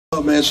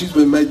love, man. She's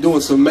been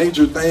doing some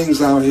major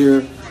things out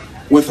here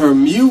with her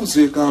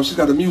music. She's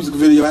got a music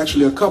video,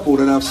 actually a couple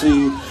that I've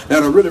seen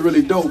that are really,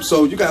 really dope.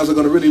 So you guys are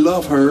going to really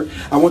love her.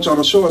 I want y'all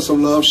to show her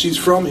some love. She's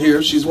from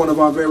here. She's one of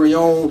our very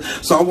own.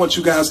 So I want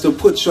you guys to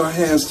put your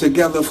hands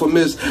together for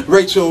Miss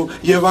Rachel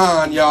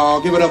Yvonne,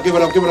 y'all. Give it up, give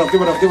it up, give it up,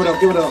 give it up, give it up,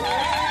 give it up.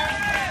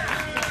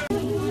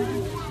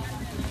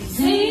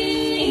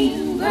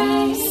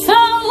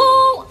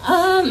 So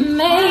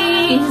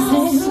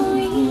amazing,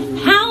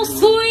 how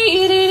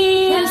sweet it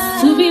is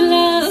to be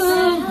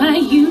loved by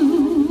you.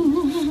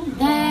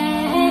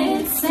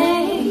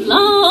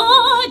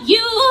 Lord,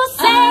 you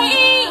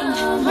saved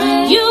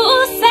me.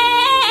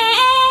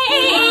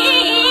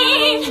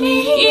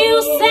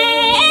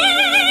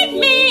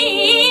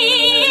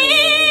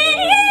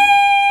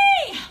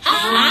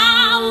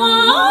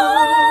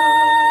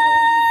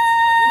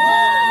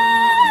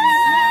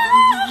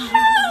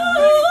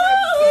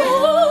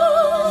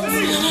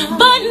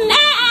 But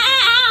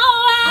now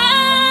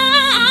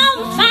I'm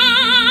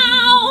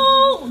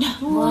found.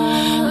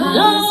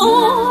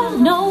 Lord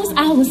knows I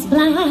was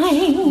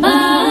blind.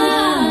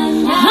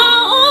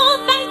 Oh,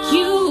 thank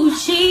you,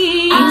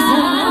 Jesus.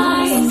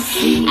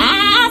 I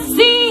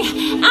see.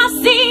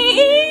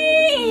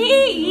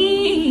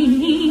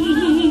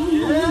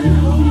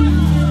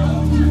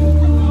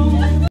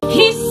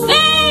 He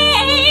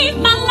saved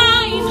my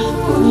life.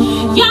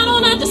 Y'all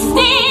don't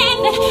understand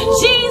that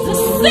Jesus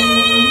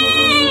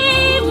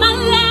saved my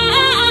life.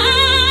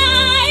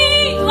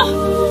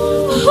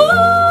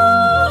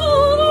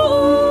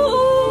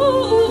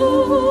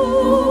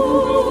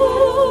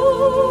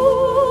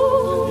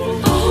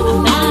 I'm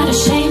not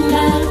ashamed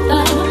of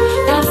the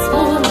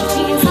gospel of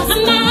Jesus.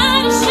 I'm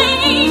not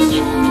ashamed.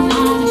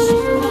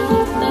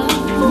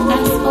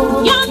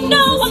 Y'all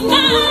know I'm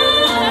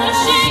not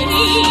ashamed.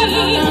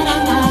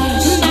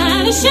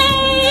 Not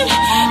ashamed.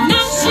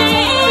 Not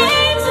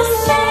ashamed to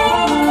say.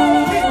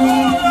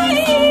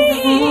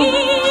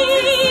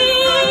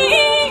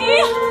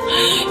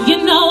 You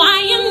know I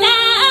am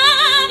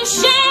not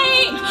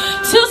ashamed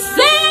to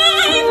say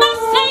my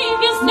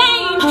Savior's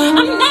name.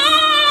 I'm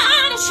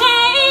not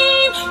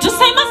ashamed to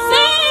say my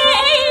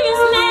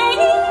Savior's name.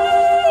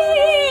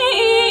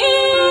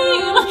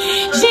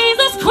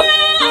 Jesus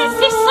Christ,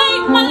 He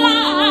saved my life.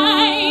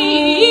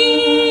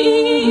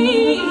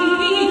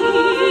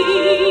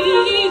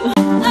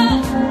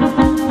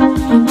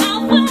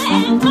 Alpha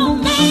and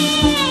Omega,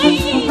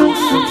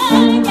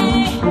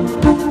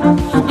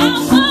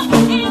 Alpha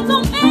and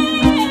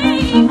Omega,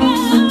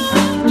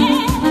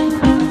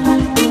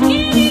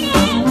 beginning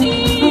and the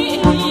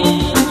end,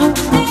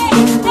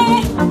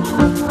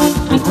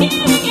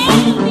 beginning and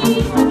the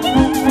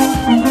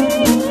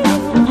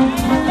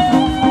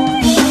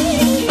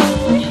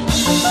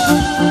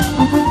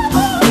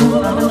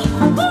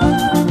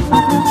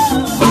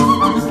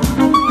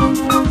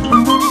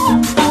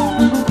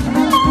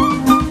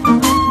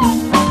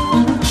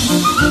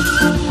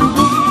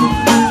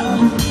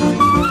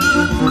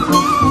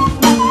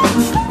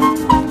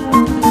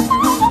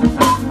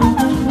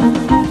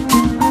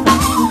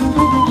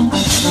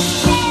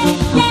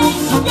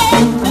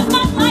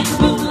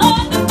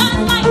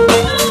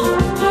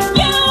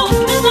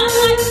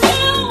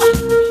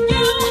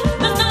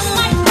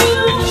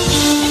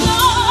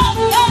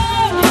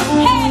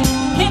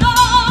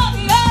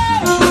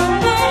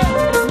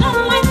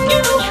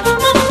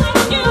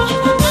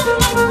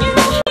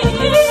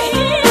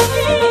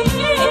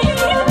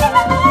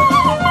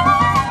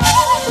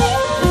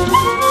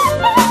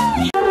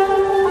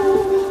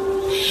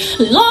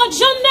Lord,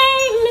 your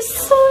name is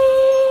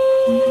sweet.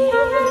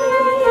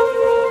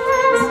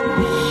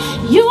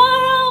 You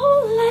are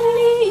all I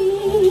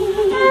need.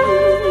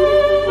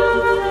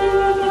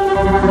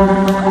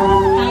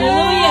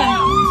 Hallelujah.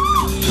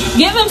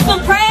 Give him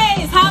some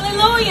praise.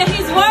 Hallelujah.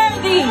 He's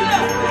worthy.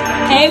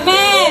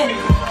 Amen.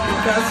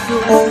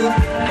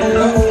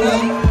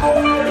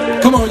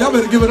 Come on, y'all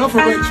better give it up for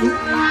Rachel.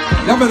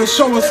 Y'all better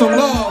show her some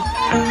love.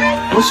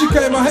 When she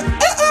came out here,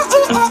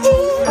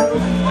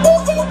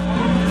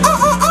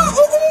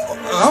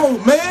 oh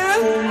man,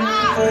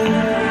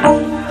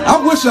 I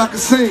wish I could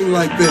sing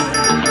like that.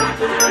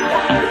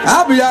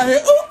 I'll be out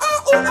here.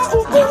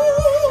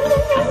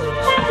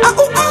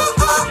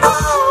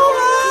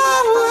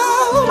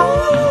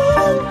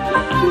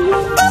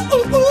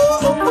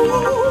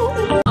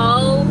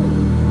 Oh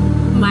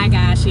my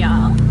gosh,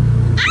 y'all.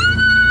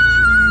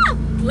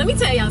 Let me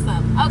tell y'all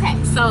something. Okay,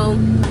 so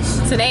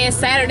today is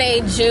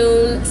Saturday,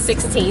 June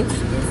 16th.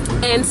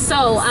 And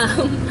so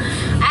I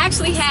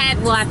actually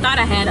had, well, I thought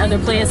I had other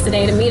plans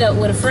today to meet up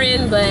with a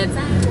friend, but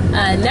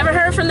never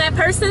heard from that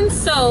person.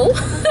 So,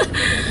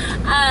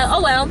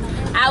 oh well,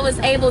 I was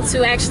able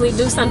to actually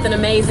do something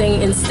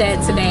amazing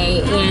instead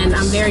today, and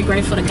I'm very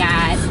grateful to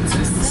God.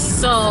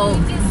 So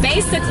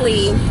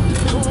basically,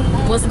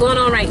 what's going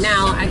on right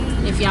now,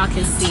 if y'all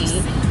can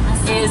see,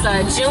 is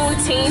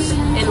Juneteenth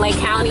in Lake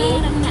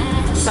County.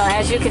 So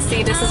as you can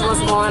see, this is what's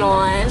going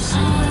on.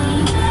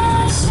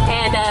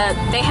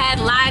 and they had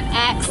live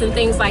acts and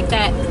things like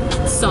that.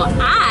 So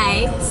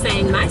I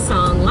sang my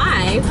song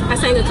live. I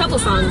sang a couple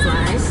songs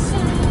live.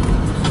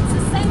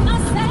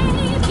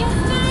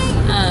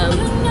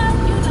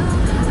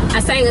 I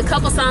sang a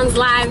couple songs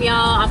live, y'all,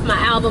 off my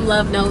album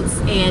Love Notes.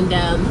 And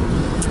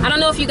I don't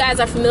know if you guys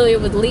are familiar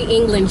with Lee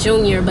England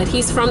Jr., but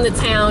he's from the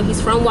town.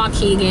 He's from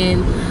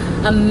Waukegan.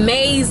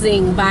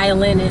 Amazing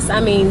violinist.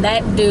 I mean,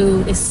 that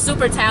dude is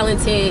super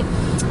talented,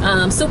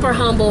 super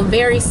humble,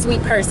 very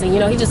sweet person. You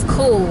know, he's just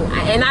cool.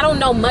 And I don't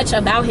know much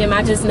about him.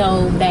 I just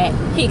know that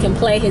he can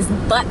play his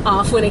butt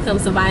off when it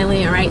comes to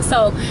violin, right?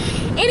 So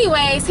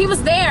anyways, he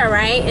was there,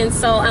 right? And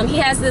so he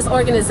has this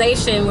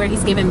organization where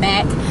he's giving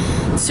back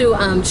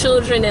to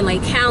children in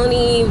Lake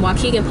County,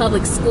 Waukegan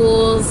Public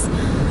Schools.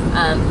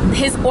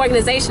 His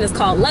organization is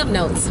called Love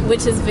Notes,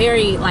 which is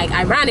very like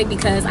ironic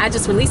because I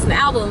just released an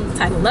album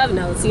titled Love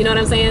Notes, you know what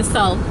I'm saying?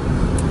 So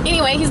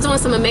anyway, he's doing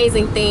some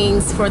amazing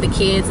things for the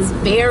kids. It's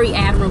very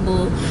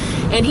admirable,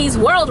 and he's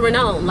world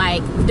renowned.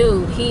 Like,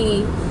 dude,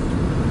 he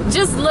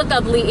just look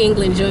up Lee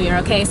England Jr.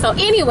 Okay, so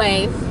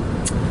anyway,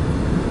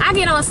 I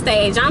get on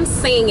stage, I'm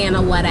singing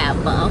or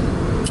whatever,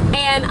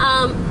 and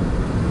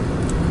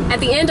at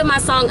the end of my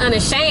song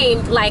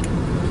Unashamed, like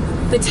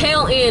the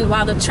tail end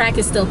while the track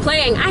is still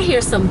playing, I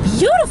hear some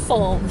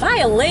beautiful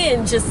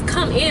violin just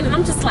come in, and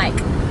I'm just like,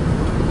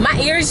 my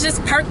ears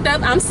just perked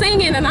up. I'm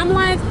singing and I'm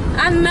like,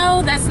 I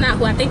know that's not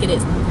who I think it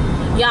is.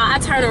 Y'all, I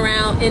turn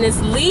around and it's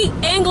Lee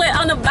England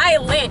on the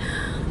violin.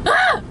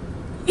 Ah!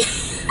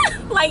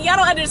 Like, y'all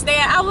don't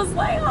understand. I was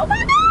like, oh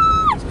my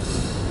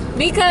gosh.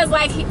 Because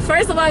like,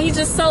 first of all, he's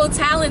just so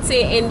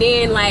talented, and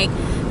then like,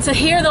 to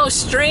hear those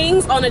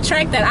strings on a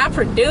track that I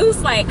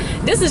produce, like,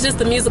 this is just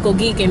the musical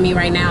geek in me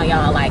right now,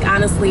 y'all. Like,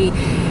 honestly,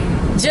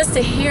 just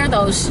to hear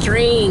those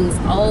strings,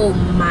 oh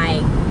my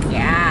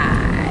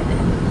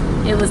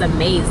God, it was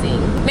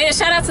amazing. Man,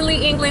 shout out to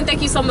Lee England,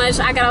 thank you so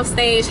much. I got off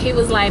stage, he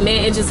was like,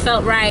 man, it just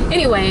felt right.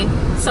 Anyway,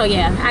 so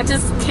yeah, I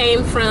just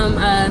came from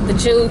the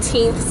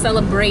Juneteenth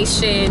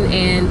celebration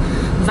and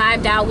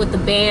vibed out with the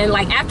band.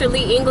 Like, after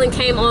Lee England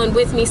came on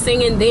with me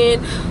singing,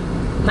 then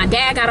my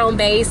dad got on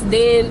bass,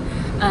 then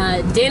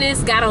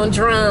Dennis got on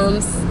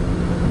drums,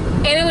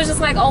 and it was just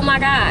like, oh my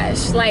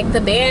gosh, like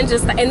the band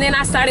just, and then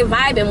I started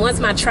vibing once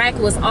my track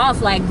was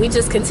off. Like, we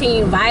just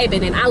continued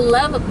vibing, and I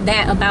love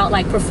that about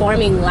like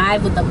performing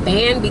live with a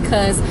band,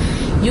 because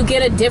you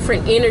get a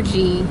different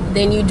energy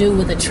than you do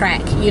with a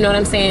track. You know what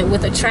I'm saying?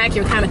 With a track,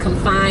 you're kind of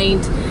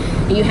confined,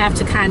 and you have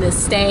to kind of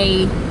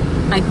stay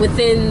like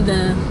within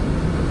the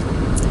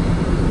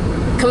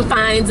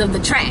confines of the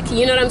track,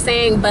 you know what I'm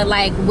saying? But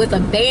like with a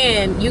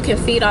band, you can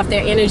feed off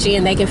their energy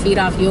and they can feed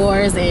off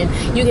yours, and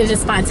you can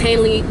just I'm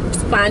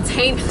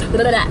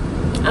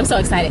so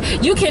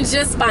excited. You can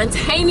just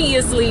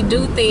spontaneously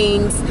do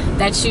things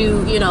that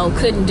you know,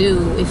 couldn't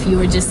do if you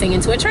were just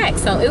singing to a track.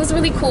 So it was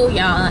really cool,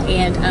 y'all.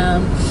 And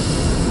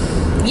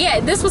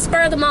yeah, this was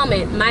spur of the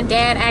moment. My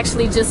dad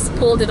actually just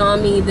pulled it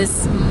on me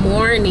this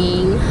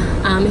morning.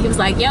 He was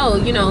like, yo,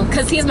 you know,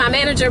 because he's my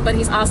manager, but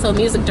he's also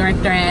music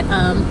director at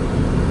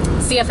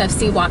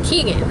CFFC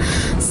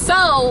Waukegan.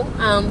 So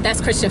that's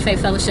Christian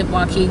Faith Fellowship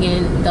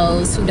Waukegan,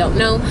 those who don't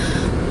know.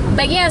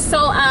 But yeah,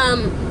 so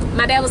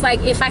my dad was like,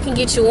 if I can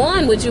get you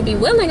on, would you be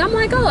willing? I'm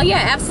like, oh yeah,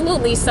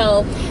 absolutely.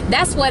 So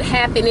that's what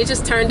happened. It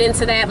just turned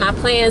into that. My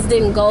plans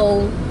didn't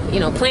go, you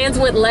know, plans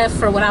went left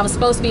for what I was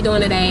supposed to be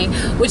doing today,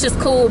 which is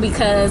cool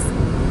because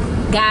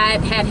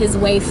God had his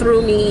way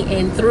through me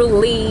and through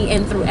Lee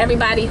and through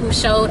everybody who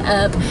showed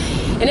up.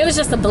 And it was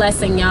just a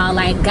blessing, y'all.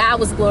 Like, God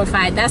was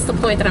glorified. That's the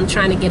point that I'm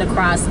trying to get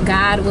across.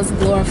 God was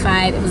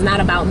glorified. It was not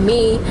about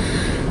me.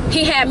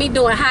 He had me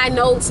doing high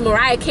notes,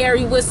 Mariah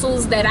Carey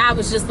whistles, that I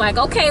was just like,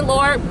 okay,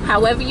 Lord,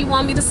 however you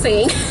want me to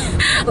sing.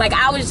 Like,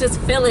 I was just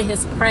feeling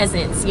his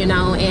presence, you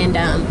know, and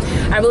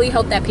I really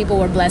hope that people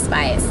were blessed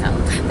by it. So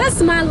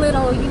that's my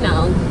little, you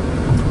know,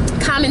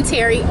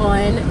 commentary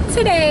on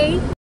today.